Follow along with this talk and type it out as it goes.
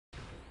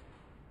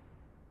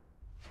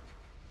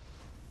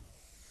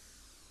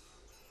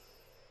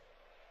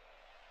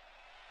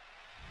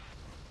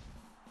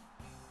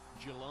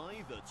July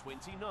the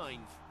 29th,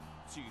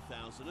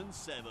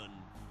 2007.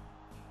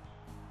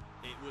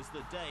 It was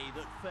the day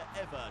that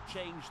forever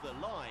changed the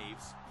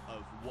lives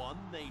of one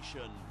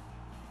nation.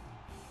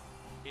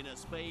 In a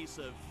space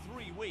of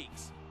 3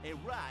 weeks,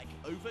 Iraq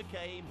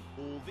overcame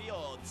all the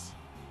odds,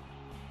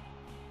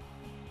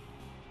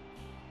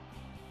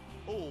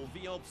 all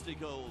the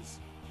obstacles,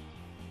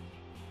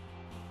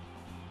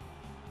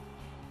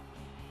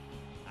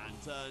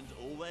 and turned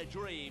all their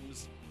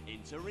dreams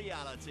into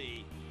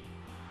reality.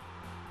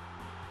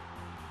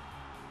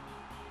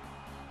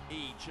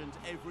 Each and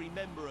every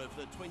member of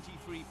the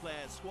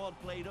 23-player squad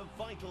played a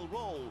vital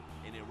role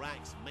in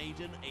Iraq's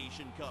maiden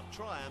Asian Cup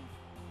triumph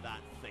that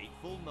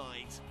fateful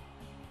night.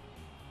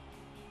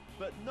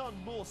 But none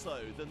more so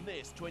than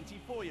this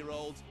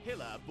 24-year-old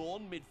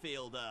Hilla-born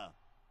midfielder.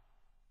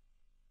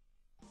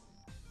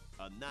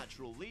 A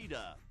natural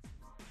leader,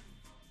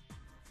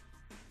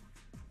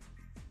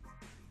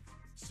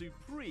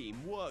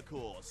 supreme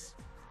workhorse,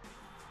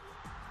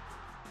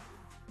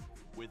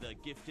 with a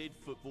gifted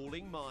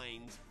footballing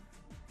mind.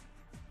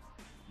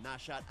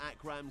 Nashat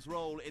Akram's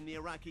role in the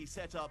Iraqi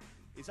setup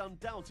is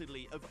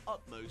undoubtedly of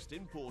utmost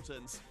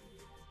importance.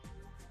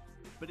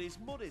 But his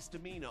modest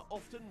demeanour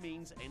often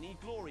means any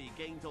glory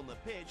gained on the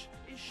pitch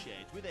is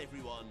shared with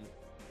everyone,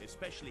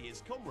 especially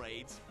his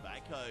comrades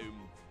back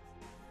home.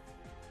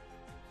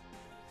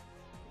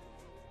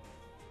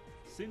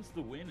 Since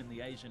the win in the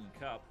Asian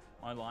Cup,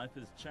 my life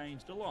has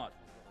changed a lot.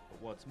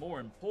 But what's more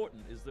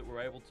important is that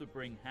we're able to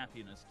bring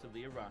happiness to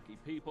the Iraqi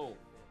people.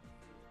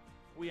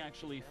 We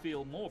actually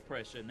feel more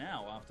pressure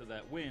now after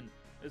that win,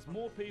 as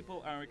more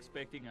people are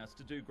expecting us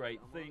to do great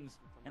things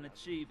and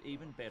achieve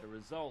even better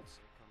results.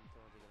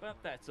 But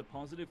that's a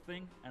positive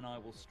thing, and I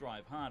will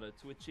strive harder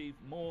to achieve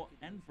more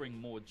and bring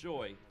more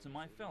joy to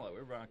my fellow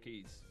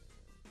Iraqis.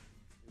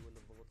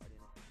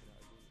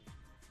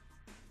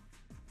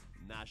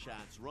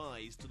 Nashat's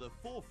rise to the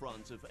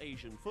forefront of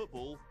Asian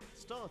football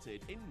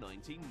started in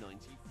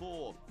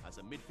 1994 as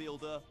a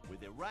midfielder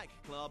with Iraq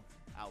club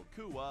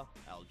Al-Quwa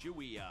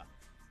Al-Jawiya.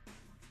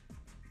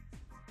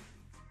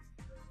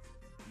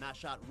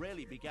 Nashat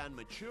really began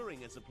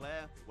maturing as a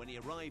player when he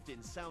arrived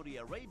in Saudi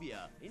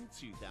Arabia in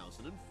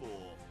 2004.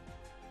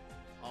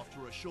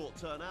 After a short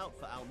turnout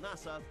for Al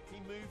Nassr, he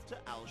moved to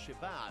Al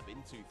Shabab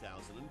in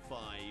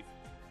 2005.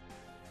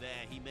 There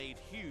he made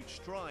huge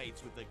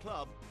strides with the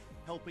club,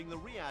 helping the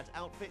Riyadh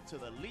outfit to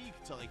the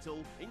league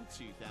title in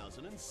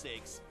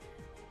 2006.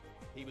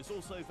 He was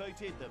also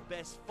voted the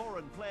best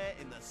foreign player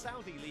in the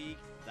Saudi League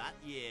that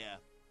year.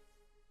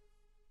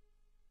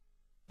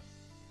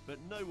 But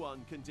no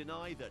one can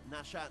deny that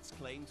Nashat's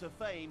claim to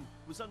fame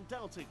was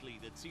undoubtedly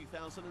the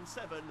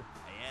 2007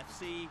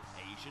 AFC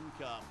Asian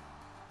Cup.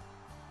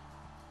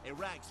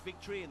 Iraq's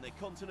victory in the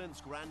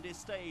continent's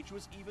grandest stage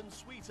was even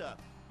sweeter,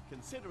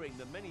 considering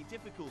the many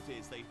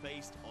difficulties they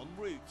faced en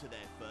route to their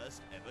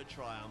first ever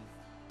triumph.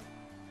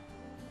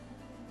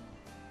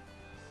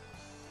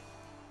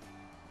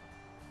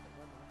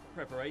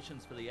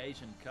 Preparations for the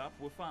Asian Cup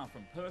were far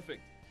from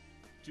perfect.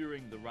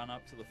 During the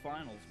run-up to the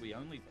finals, we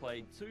only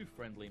played 2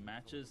 friendly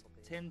matches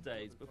 10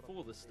 days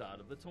before the start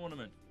of the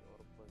tournament.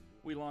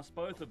 We lost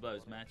both of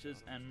those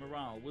matches and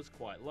morale was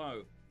quite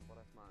low.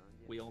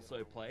 We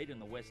also played in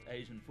the West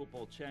Asian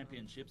Football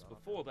Championships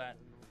before that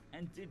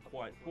and did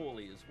quite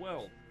poorly as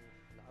well.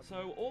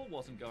 So all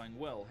wasn't going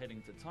well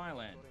heading to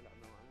Thailand.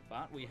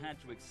 But we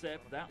had to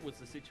accept that was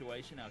the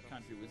situation our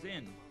country was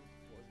in.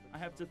 I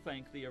have to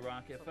thank the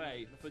Iraq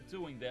FA for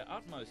doing their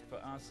utmost for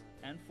us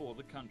and for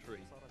the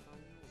country.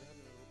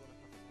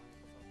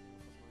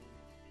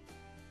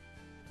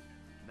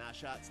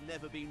 Nashat's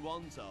never been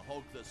one to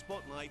hog the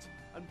spotlight,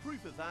 and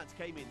proof of that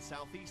came in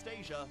Southeast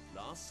Asia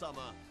last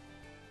summer.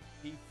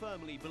 He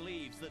firmly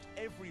believes that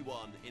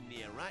everyone in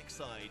the Iraq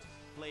side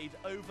played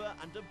over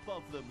and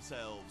above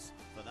themselves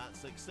for that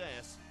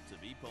success to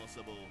be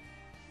possible.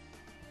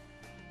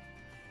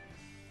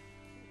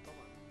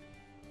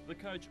 The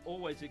coach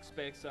always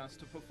expects us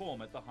to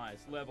perform at the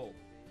highest level.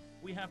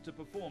 We have to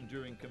perform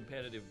during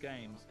competitive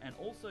games and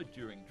also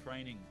during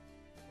training.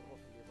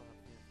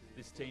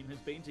 This team has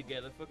been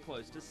together for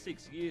close to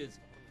 6 years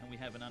and we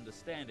have an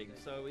understanding,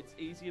 so it's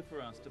easier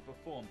for us to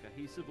perform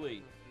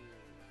cohesively.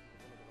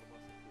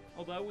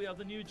 Although we are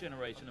the new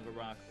generation of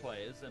Iraq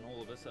players and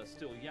all of us are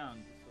still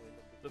young,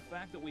 the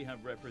fact that we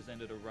have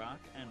represented Iraq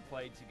and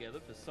played together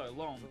for so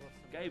long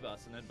gave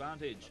us an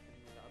advantage.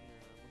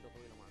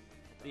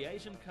 The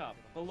Asian Cup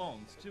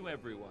belongs to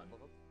everyone.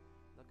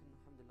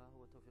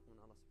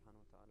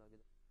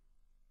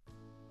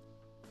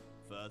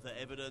 Further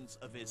evidence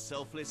of his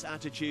selfless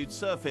attitude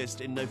surfaced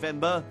in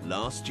November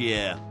last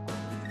year.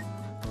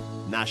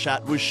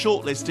 Nashat was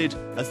shortlisted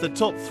as the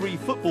top 3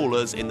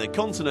 footballers in the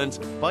continent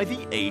by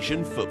the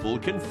Asian Football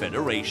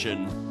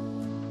Confederation.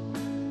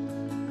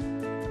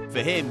 For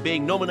him,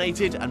 being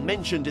nominated and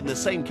mentioned in the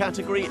same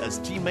category as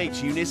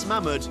teammate Yunus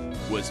Mahmoud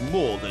was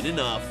more than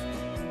enough.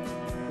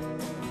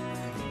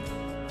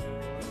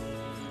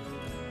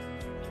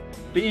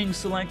 Being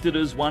selected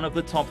as one of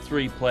the top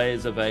 3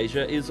 players of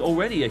Asia is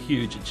already a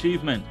huge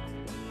achievement.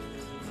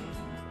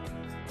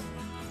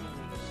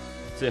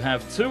 To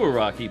have 2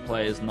 Iraqi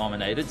players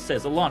nominated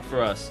says a lot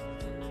for us.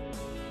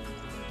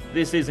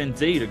 This is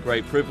indeed a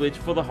great privilege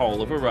for the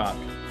whole of Iraq.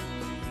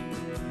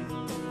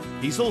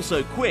 He's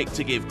also quick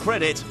to give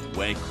credit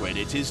where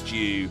credit is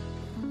due.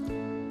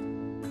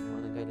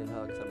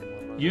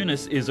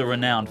 Yunus is a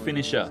renowned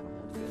finisher.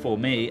 For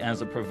me,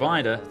 as a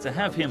provider, to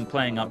have him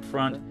playing up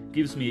front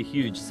gives me a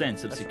huge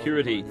sense of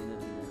security.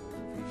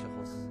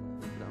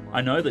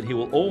 I know that he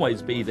will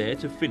always be there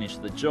to finish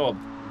the job.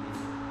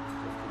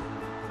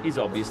 He's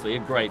obviously a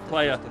great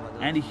player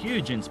and a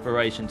huge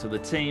inspiration to the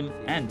team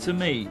and to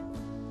me.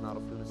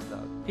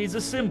 He's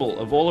a symbol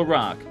of all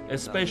Iraq,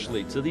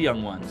 especially to the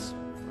young ones.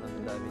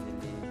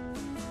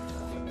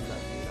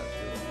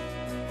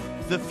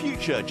 The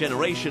future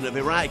generation of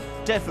Iraq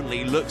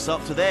definitely looks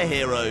up to their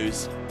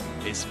heroes,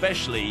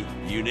 especially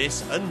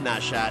Yunus and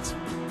Nashat.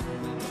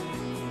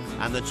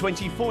 And the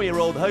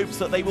 24-year-old hopes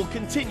that they will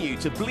continue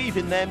to believe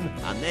in them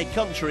and their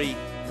country,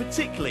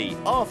 particularly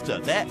after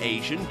their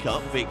Asian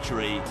Cup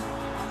victory.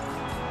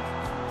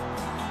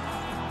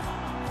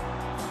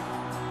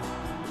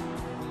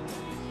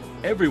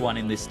 Everyone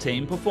in this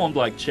team performed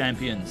like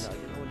champions.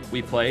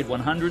 We played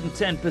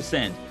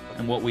 110%,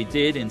 and what we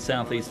did in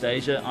Southeast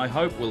Asia I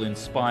hope will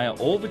inspire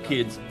all the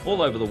kids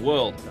all over the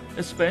world,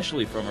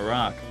 especially from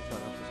Iraq.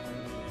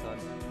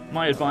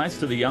 My advice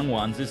to the young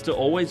ones is to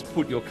always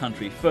put your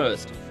country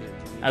first.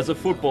 As a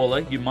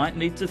footballer, you might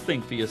need to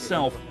think for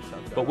yourself,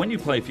 but when you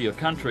play for your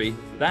country,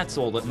 that's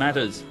all that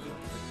matters.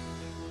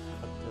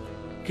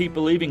 Keep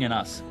believing in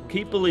us,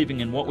 keep believing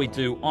in what we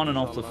do on and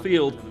off the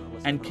field,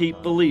 and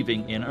keep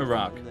believing in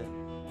Iraq.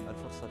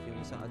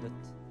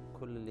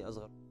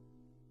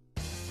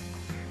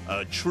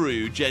 A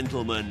true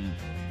gentleman.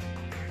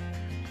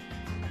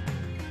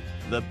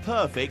 The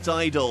perfect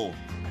idol.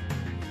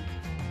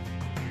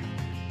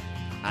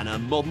 And a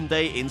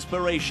modern-day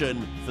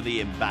inspiration for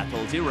the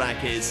embattled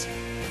Iraqis.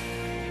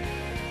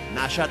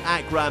 Nashat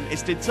Akram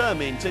is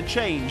determined to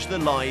change the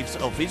lives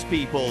of his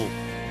people.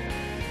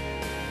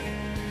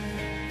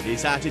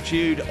 His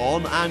attitude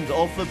on and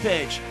off the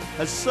pitch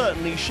has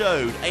certainly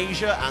showed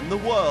Asia and the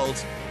world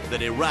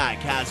that Iraq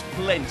has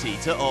plenty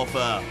to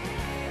offer.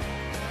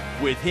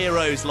 With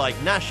heroes like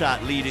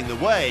Nashat leading the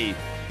way,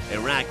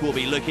 Iraq will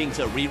be looking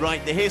to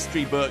rewrite the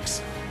history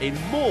books in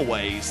more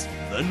ways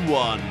than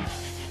one.